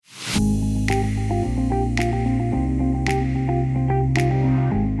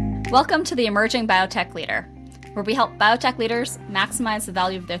Welcome to the Emerging Biotech Leader, where we help biotech leaders maximize the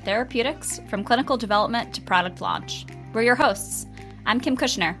value of their therapeutics from clinical development to product launch. We're your hosts. I'm Kim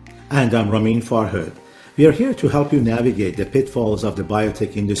Kushner. And I'm Ramin Farhood. We are here to help you navigate the pitfalls of the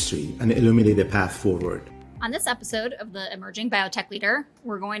biotech industry and illuminate the path forward. On this episode of the Emerging Biotech Leader,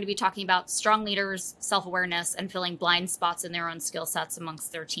 we're going to be talking about strong leaders, self-awareness, and filling blind spots in their own skill sets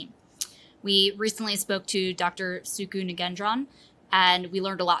amongst their team. We recently spoke to Dr. Suku Nagendran, and we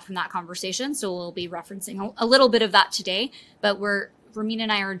learned a lot from that conversation, so we'll be referencing a little bit of that today. But Ramin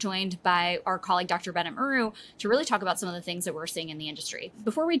and I are joined by our colleague, Dr. Benit Maru, to really talk about some of the things that we're seeing in the industry.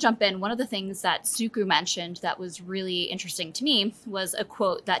 Before we jump in, one of the things that Suku mentioned that was really interesting to me was a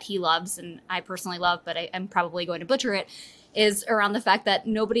quote that he loves, and I personally love, but I'm probably going to butcher it, is around the fact that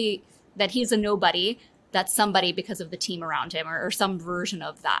that he's a nobody, that's somebody because of the team around him, or some version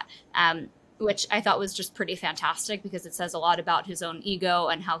of that. Which I thought was just pretty fantastic because it says a lot about his own ego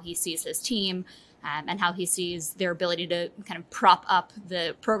and how he sees his team and how he sees their ability to kind of prop up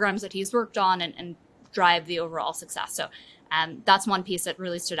the programs that he's worked on and drive the overall success. So that's one piece that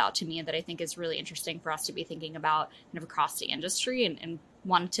really stood out to me and that I think is really interesting for us to be thinking about kind of across the industry and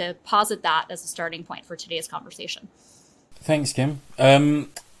wanted to posit that as a starting point for today's conversation. Thanks, Kim.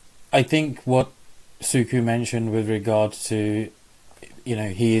 I think what Suku mentioned with regard to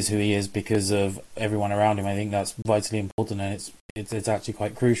he is who he is because of everyone around him. I think that's vitally important, and it's actually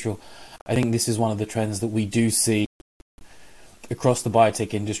quite crucial. I think this is one of the trends that we do see across the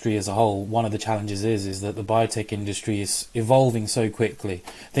biotech industry as a whole. One of the challenges is that the biotech industry is evolving so quickly.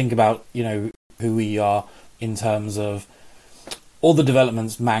 Think about, who we are in terms of all the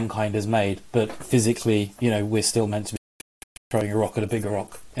developments mankind has made, but physically, we're still meant to be throwing a rock at a bigger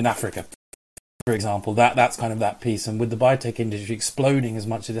rock in Africa. For example, that's kind of that piece. And with the biotech industry exploding as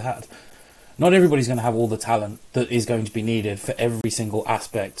much as it had, not everybody's going to have all the talent that is going to be needed for every single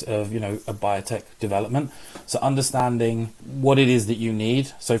aspect of, a biotech development. So understanding what it is that you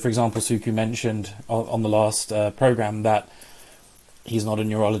need. So, for example, Suku mentioned on the last program that he's not a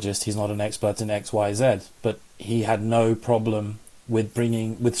neurologist, he's not an expert in X, Y, Z, but he had no problem with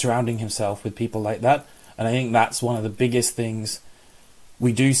surrounding himself with people like that. And I think that's one of the biggest things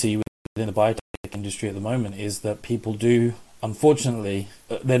we do see within the biotech industry at the moment, is that people do, unfortunately,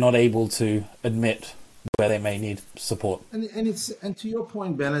 they're not able to admit where they may need support. And to your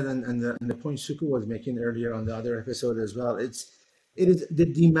point, Bennett, and the point Suku was making earlier on the other episode as well, it is the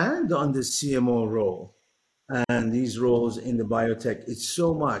demand on the CMO role and these roles in the biotech. It's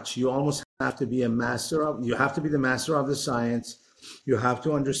so much. You almost have to be the master of the science. You have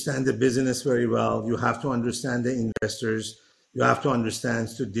to understand the business very well. You have to understand the investors. You have to understand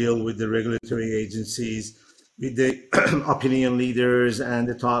to deal with the regulatory agencies, with the opinion leaders and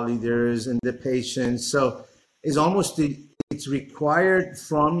the thought leaders and the patients. So it's required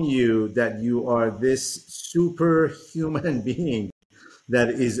from you that you are this superhuman being that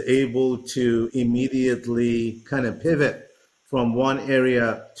is able to immediately kind of pivot from one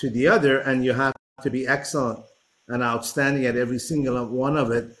area to the other. And you have to be excellent and outstanding at every single one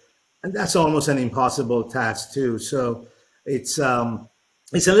of it. And that's almost an impossible task too. So it's a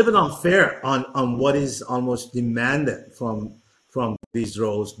little bit unfair on what is almost demanded from these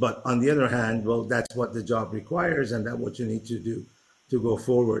roles. But on the other hand, well, that's what the job requires, and that's what you need to do to go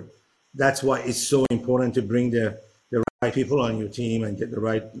forward. That's why it's so important to bring the right people on your team and get the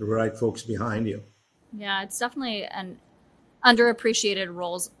right folks behind you. Yeah, it's definitely an underappreciated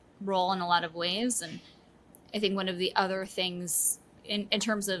role in a lot of ways. And I think one of the other things in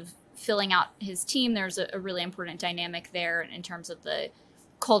terms of filling out his team, there's a really important dynamic there in terms of the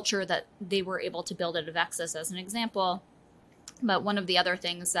culture that they were able to build at Avexis as an example. But one of the other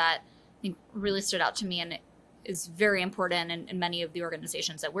things that I think really stood out to me and is very important in many of the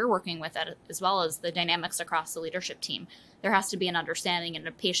organizations that we're working with, as well as the dynamics across the leadership team, there has to be an understanding and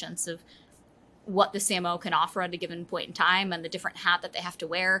a patience of what the CMO can offer at a given point in time and the different hat that they have to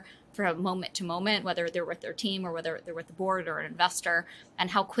wear from moment to moment, whether they're with their team or whether they're with the board or an investor, and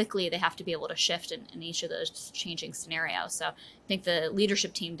how quickly they have to be able to shift in each of those changing scenarios. So I think the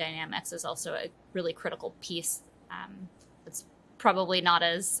leadership team dynamics is also a really critical piece. It's probably not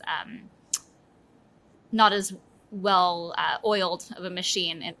as well oiled of a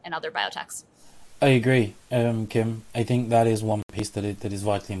machine in other biotechs. I agree, Kim. I think that is one piece that is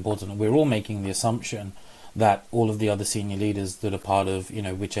vitally important. We're all making the assumption that all of the other senior leaders that are part of,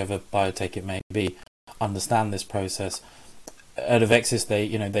 whichever biotech it may be, understand this process. At Avexis,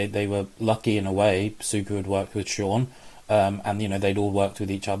 they were lucky in a way. Suku had worked with Sean, and they'd all worked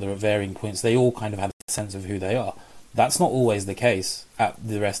with each other at varying points. They all kind of had a sense of who they are. That's not always the case at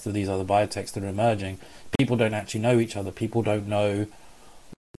the rest of these other biotechs that are emerging. People don't actually know each other. People don't know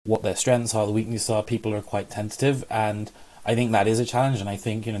what their strengths are, the weaknesses are. People are quite tentative, and I think that is a challenge. And I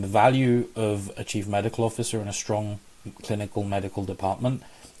think, the value of a chief medical officer and a strong clinical medical department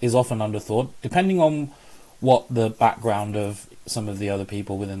is often underthought, depending on what the background of some of the other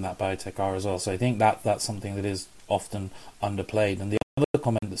people within that biotech are as well. So I think that's something that is often underplayed. And the other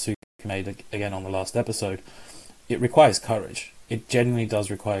comment that Suku made again on the last episode, it requires courage. It genuinely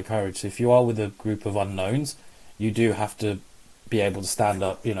does require courage. So if you are with a group of unknowns, you do have to be able to stand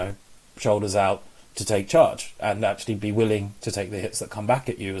up, shoulders out, to take charge and actually be willing to take the hits that come back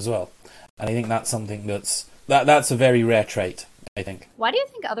at you as well. And I think that's something that's a very rare trait, I think. Why do you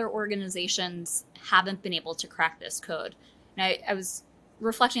think other organizations haven't been able to crack this code? And I was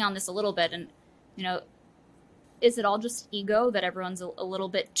reflecting on this a little bit, and, is it all just ego that everyone's a little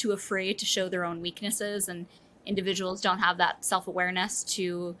bit too afraid to show their own weaknesses, and individuals don't have that self-awareness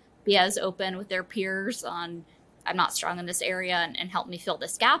to be as open with their peers on, I'm not strong in this area and help me fill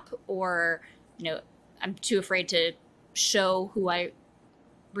this gap? Or, I'm too afraid to show who I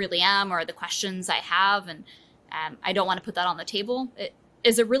really am or the questions I have, and I don't want to put that on the table.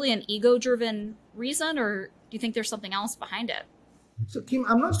 Is it really an ego-driven reason, or do you think there's something else behind it? So, Kim,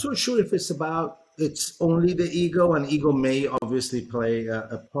 I'm not so sure if it's only the ego, and ego may obviously play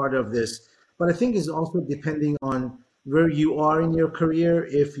a part of this, but I think it's also depending on where you are in your career.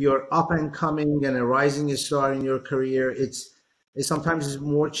 If you're up and coming and a rising star in your career, it's sometimes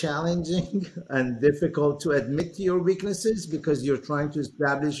more challenging and difficult to admit to your weaknesses, because you're trying to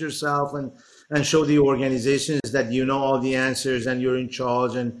establish yourself and show the organizations that you know all the answers and you're in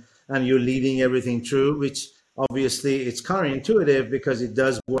charge and you're leading everything through, which obviously it's counterintuitive because it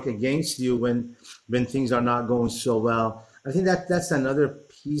does work against you when things are not going so well. I think that's another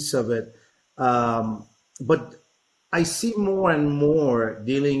piece of it. But I see more and more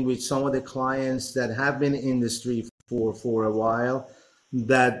dealing with some of the clients that have been in the industry for a while,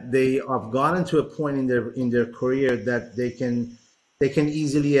 that they have gotten to a point in their career that they can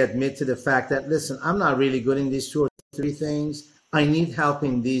easily admit to the fact that, listen, I'm not really good in these 2 or 3 things. I need help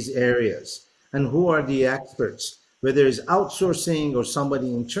in these areas. And who are the experts? Whether it's outsourcing or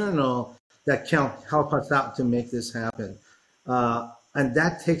somebody internal that can help us out to make this happen. And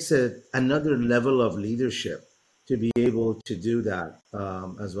that takes another level of leadership to be able to do that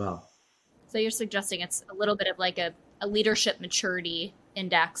as well. So you're suggesting it's a little bit of like a leadership maturity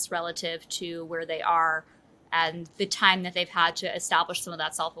index relative to where they are and the time that they've had to establish some of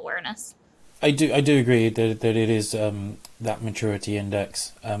that self-awareness. I do agree that it is that maturity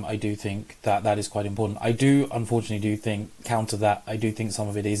index. I do think that is quite important. I do unfortunately think counter that. I do think some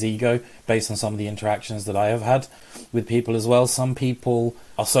of it is ego based on some of the interactions that I have had with people as well. Some people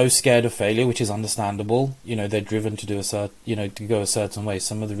are so scared of failure, which is understandable. They're driven to do to go a certain way.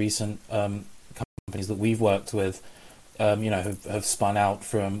 Some of the recent companies that we've worked with, have spun out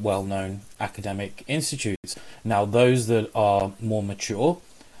from well-known academic institutes. Now, those that are more mature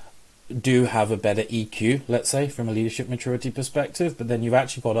do have a better EQ, let's say, from a leadership maturity perspective, but then you've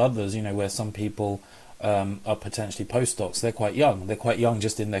actually got others, where some people are potentially postdocs. They're quite young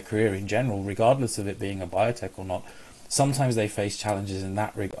just in their career in general, regardless of it being a biotech or not. Sometimes they face challenges in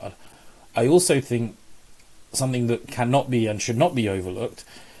that regard. I also think something that cannot be and should not be overlooked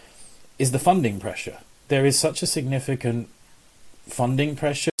is the funding pressure. There is such a significant funding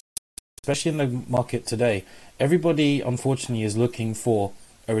pressure, especially in the market today. Everybody, unfortunately, is looking for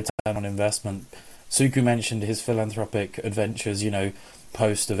a return on investment. Suku mentioned his philanthropic adventures,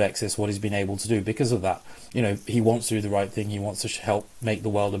 post Avexis, what he's been able to do because of that. He wants to do the right thing. He wants to help make the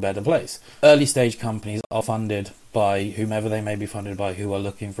world a better place. Early stage companies are funded by whomever they may be funded by, who are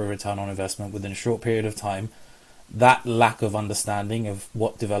looking for a return on investment within a short period of time. That lack of understanding of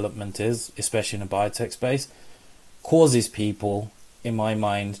what development is, especially in a biotech space, causes people, in my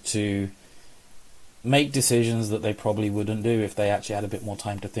mind, to make decisions that they probably wouldn't do if they actually had a bit more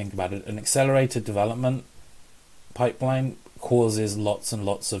time to think about it. An accelerated development pipeline causes lots and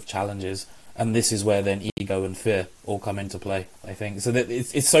lots of challenges, and this is where then ego and fear all come into play, I think. So that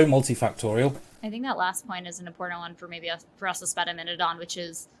it's so multifactorial. I think that last point is an important one for us to spend a minute on, which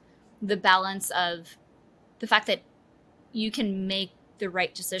is the balance of the fact that you can make the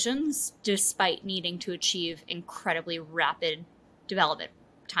right decisions despite needing to achieve incredibly rapid development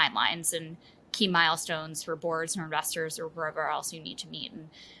timelines and key milestones for boards or investors or wherever else you need to meet. And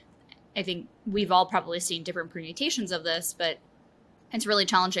I think we've all probably seen different permutations of this, but it's really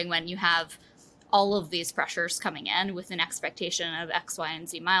challenging when you have all of these pressures coming in with an expectation of X, Y, and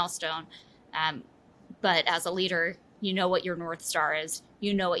Z milestone. But as a leader, you know what your North Star is,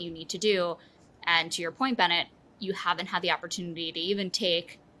 you know what you need to do. And to your point, Benit, you haven't had the opportunity to even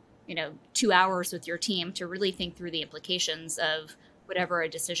take, 2 hours with your team to really think through the implications of whatever a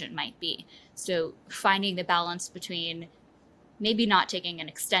decision might be. So finding the balance between maybe not taking an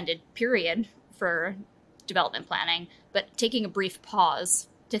extended period for development planning, but taking a brief pause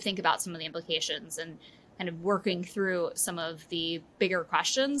to think about some of the implications and kind of working through some of the bigger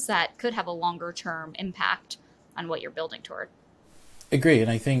questions that could have a longer term impact on what you're building toward. Agree,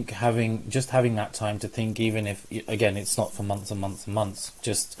 and I think having that time to think, even if, again, it's not for months and months and months,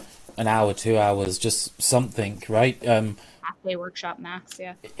 just an hour, 2 hours, just something, right? Half-day workshop max,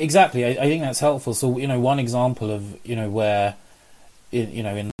 yeah. Exactly, I think that's helpful. So, one example of, where, in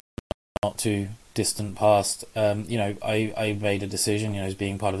the not too distant past, I made a decision, as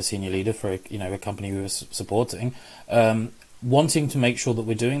being part of a senior leader for a company we were supporting, wanting to make sure that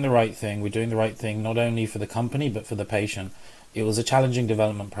we're doing the right thing. We're doing the right thing not only for the company but for the patient. It was a challenging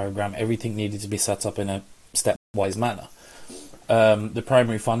development program. Everything needed to be set up in a stepwise manner. The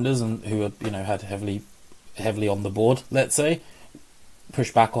primary funders and who had heavily on the board, let's say,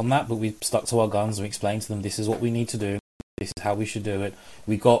 pushed back on that, but we stuck to our guns and we explained to them, this is what we need to do. This is how we should do it.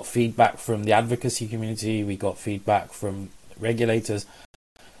 We got feedback from the advocacy community. We got feedback from regulators.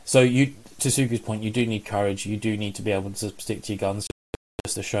 So to Suku's point, you do need courage. You do need to be able to stick to your guns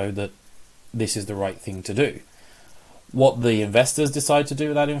just to show that this is the right thing to do. What the investors decide to do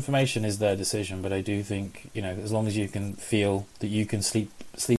with that information is their decision. But I do think, as long as you can feel that you can sleep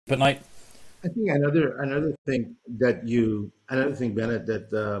at night. I think another thing, Bennett,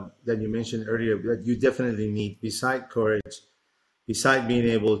 that you mentioned earlier, that you definitely need, beside courage, beside being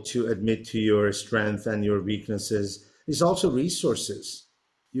able to admit to your strength and your weaknesses, is also resources.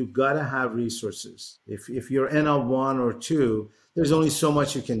 You've got to have resources. If you're N of one or two, there's only so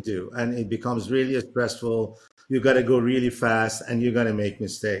much you can do, and it becomes really stressful. You got to go really fast, and you're going to make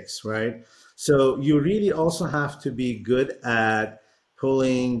mistakes, right? So you really also have to be good at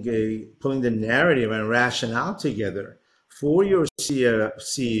pulling the narrative and rationale together for your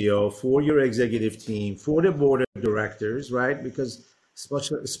CEO, for your executive team, for the board of directors, right? Because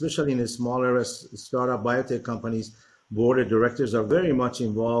especially in the smaller startup biotech companies, board of directors are very much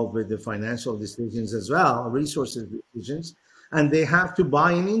involved with the financial decisions as well, resources decisions, and they have to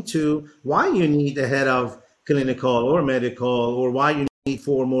buy into why you need a head of clinical or medical, or why you need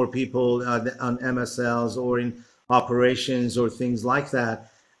 4 more people on MSLs or in operations or things like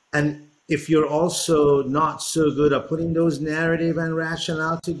that. And if you're also not so good at putting those narrative and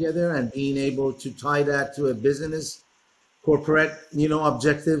rationale together and being able to tie that to a business, corporate,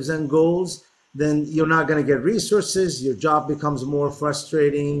 objectives and goals, then you're not going to get resources. Your job becomes more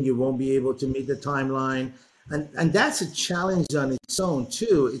frustrating. You won't be able to meet the timeline. And that's a challenge on its own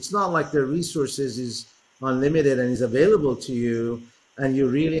too. It's not like the resources is unlimited and is available to you, and you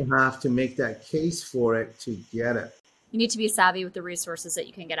really have to make that case for it to get it. You need to be savvy with the resources that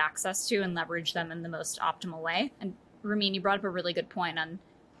you can get access to and leverage them in the most optimal way. And Ramin, you brought up a really good point on,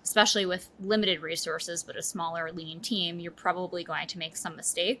 especially with limited resources, but a smaller, lean team, you're probably going to make some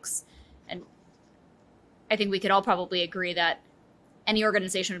mistakes. And I think we could all probably agree that any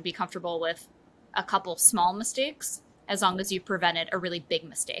organization would be comfortable with a couple small mistakes as long as you prevented a really big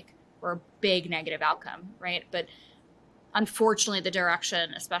mistake or a big negative outcome, right? But unfortunately, the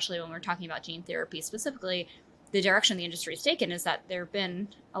direction, especially when we're talking about gene therapy specifically, the direction the industry has taken is that there have been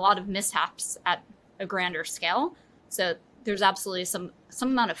a lot of mishaps at a grander scale. So there's absolutely some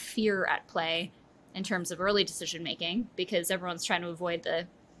amount of fear at play in terms of early decision making, because everyone's trying to avoid the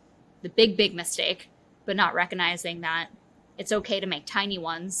big mistake, but not recognizing that it's okay to make tiny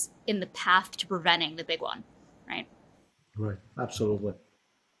ones in the path to preventing the big one, right? Right, absolutely.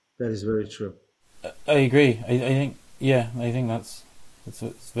 That is very true. I agree. I think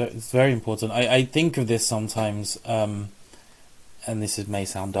it's very important. I think of this sometimes, and this may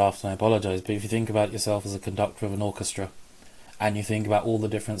sound daft, and I apologize, but if you think about yourself as a conductor of an orchestra, and you think about all the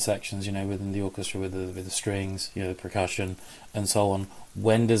different sections, within the orchestra with the strings, the percussion, and so on,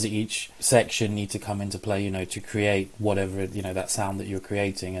 when does each section need to come into play, to create whatever, that sound that you're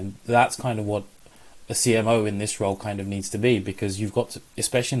creating? And that's kind of what a CMO in this role kind of needs to be, because you've got to,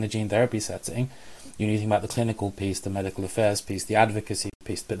 especially in the gene therapy setting, you need to think about the clinical piece, the medical affairs piece, the advocacy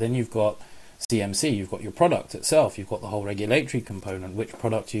piece, but then you've got CMC, you've got your product itself, you've got the whole regulatory component, which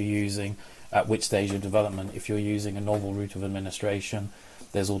product you're using, at which stage of development. If you're using a novel route of administration,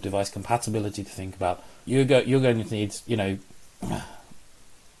 there's all device compatibility to think about. You're going to need,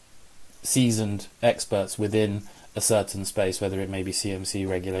 seasoned experts within a certain space, whether it may be CMC,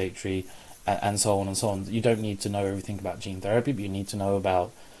 regulatory, and so on and so on. You don't need to know everything about gene therapy, but you need to know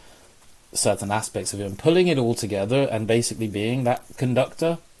about certain aspects of it. And pulling it all together and basically being that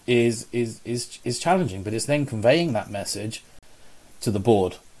conductor is challenging. But it's then conveying that message to the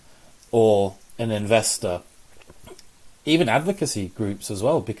board or an investor even advocacy groups as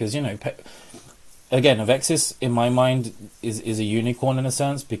well, because, again, Avexis, in my mind, is a unicorn in a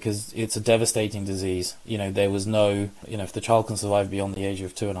sense, because it's a devastating disease. There was no, if the child can survive beyond the age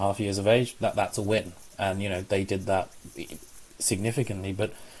of 2.5 years of age, that's a win. And, they did that significantly,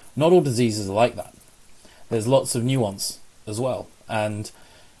 but not all diseases are like that. There's lots of nuance as well. And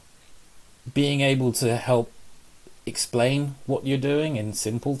being able to help explain what you're doing in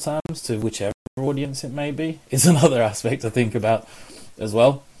simple terms to whichever audience it may be is another aspect to think about as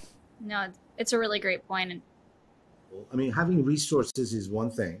well. No, it's a really great point. I mean, having resources is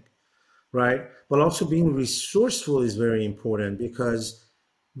one thing, right? But also being resourceful is very important, because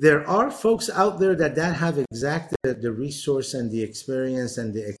there are folks out there that have exactly the resource and the experience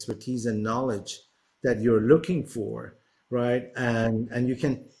and the expertise and knowledge that you're looking for, right? And you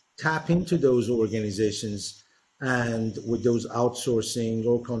can tap into those organizations, and with those outsourcing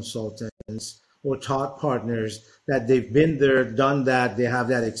or consultants or thought partners, that they've been there, done that, they have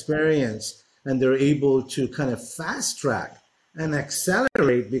that experience, and they're able to kind of fast track and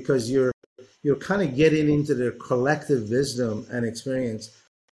accelerate, because you're kind of getting into their collective wisdom and experience,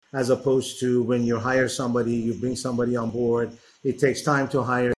 as opposed to when you hire somebody, you bring somebody on board, it takes time to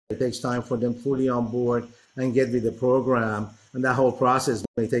hire, it takes time for them fully on board and get with the program. And that whole process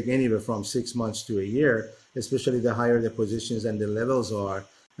may take anywhere from 6 months to a year, especially the higher the positions and the levels are.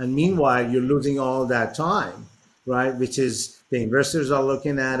 And meanwhile, you're losing all that time, right? Which is, the investors are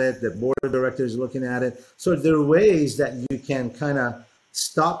looking at it, the board of directors looking at it. So there are ways that you can kind of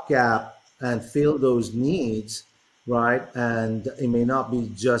stopgap and fill those needs, right? And it may not be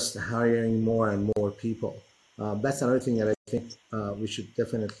just hiring more and more people. That's another thing that I think we should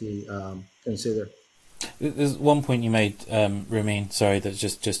definitely consider. There's one point you made, Ramin, sorry, that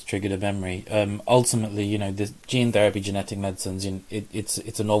just triggered a memory. Ultimately, the gene therapy, genetic medicines,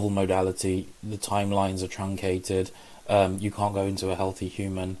 it's a novel modality. The timelines are truncated. You can't go into a healthy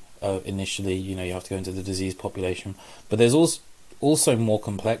human initially. You have to go into the diseased population. But there's also more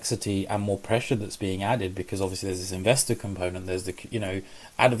complexity and more pressure that's being added, because obviously there's this investor component, there's the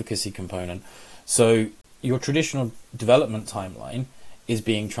advocacy component. So your traditional development timeline is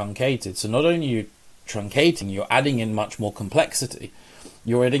being truncated. So not only you truncating, you're adding in much more complexity.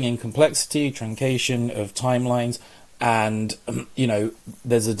 You're adding in complexity, truncation of timelines, and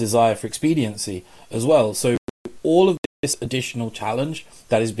there's a desire for expediency as well. So all of this additional challenge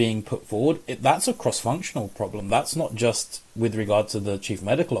that is being put forward, that's a cross-functional problem. That's not just with regard to the chief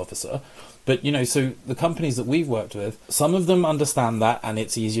medical officer, but so the companies that we've worked with, some of them understand that and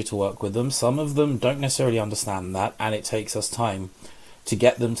it's easier to work with them. Some of them don't necessarily understand that, and it takes us time to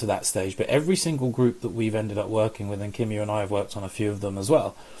get them to that stage. But every single group that we've ended up working with, and Kim, you and I have worked on a few of them as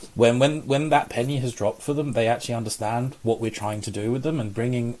well, when that penny has dropped for them, they actually understand what we're trying to do with them, and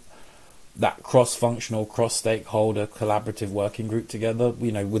bringing that cross-functional, cross-stakeholder, collaborative working group together,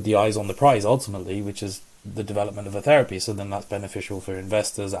 with the eyes on the prize ultimately, which is the development of a therapy. So then that's beneficial for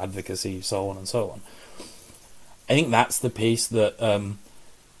investors, advocacy, so on and so on. I think that's the piece that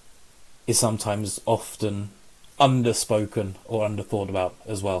is sometimes often underspoken or underthought about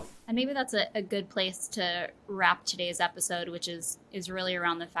as well. And maybe that's a good place to wrap today's episode, which is really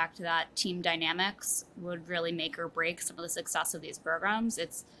around the fact that team dynamics would really make or break some of the success of these programs.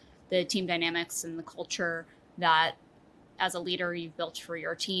 It's the team dynamics and the culture that, as a leader, you've built for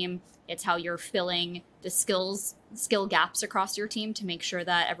your team. It's how you're filling the skill gaps across your team to make sure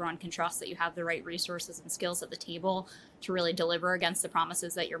that everyone can trust that you have the right resources and skills at the table to really deliver against the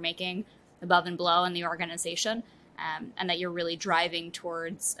promises that you're making above and below in the organization, and that you're really driving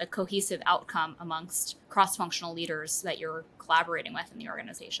towards a cohesive outcome amongst cross-functional leaders that you're collaborating with in the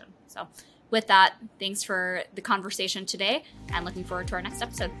organization. So with that, thanks for the conversation today, and looking forward to our next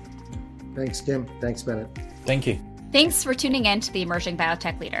episode. Thanks, Kim. Thanks, Benit. Thank you. Thanks for tuning in to the Emerging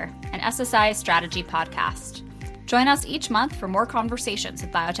Biotech Leader, an SSI Strategy podcast. Join us each month for more conversations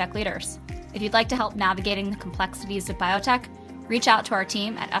with biotech leaders. If you'd like to help navigating the complexities of biotech, reach out to our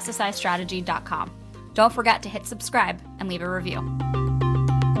team at ssistrategy.com. Don't forget to hit subscribe and leave a review.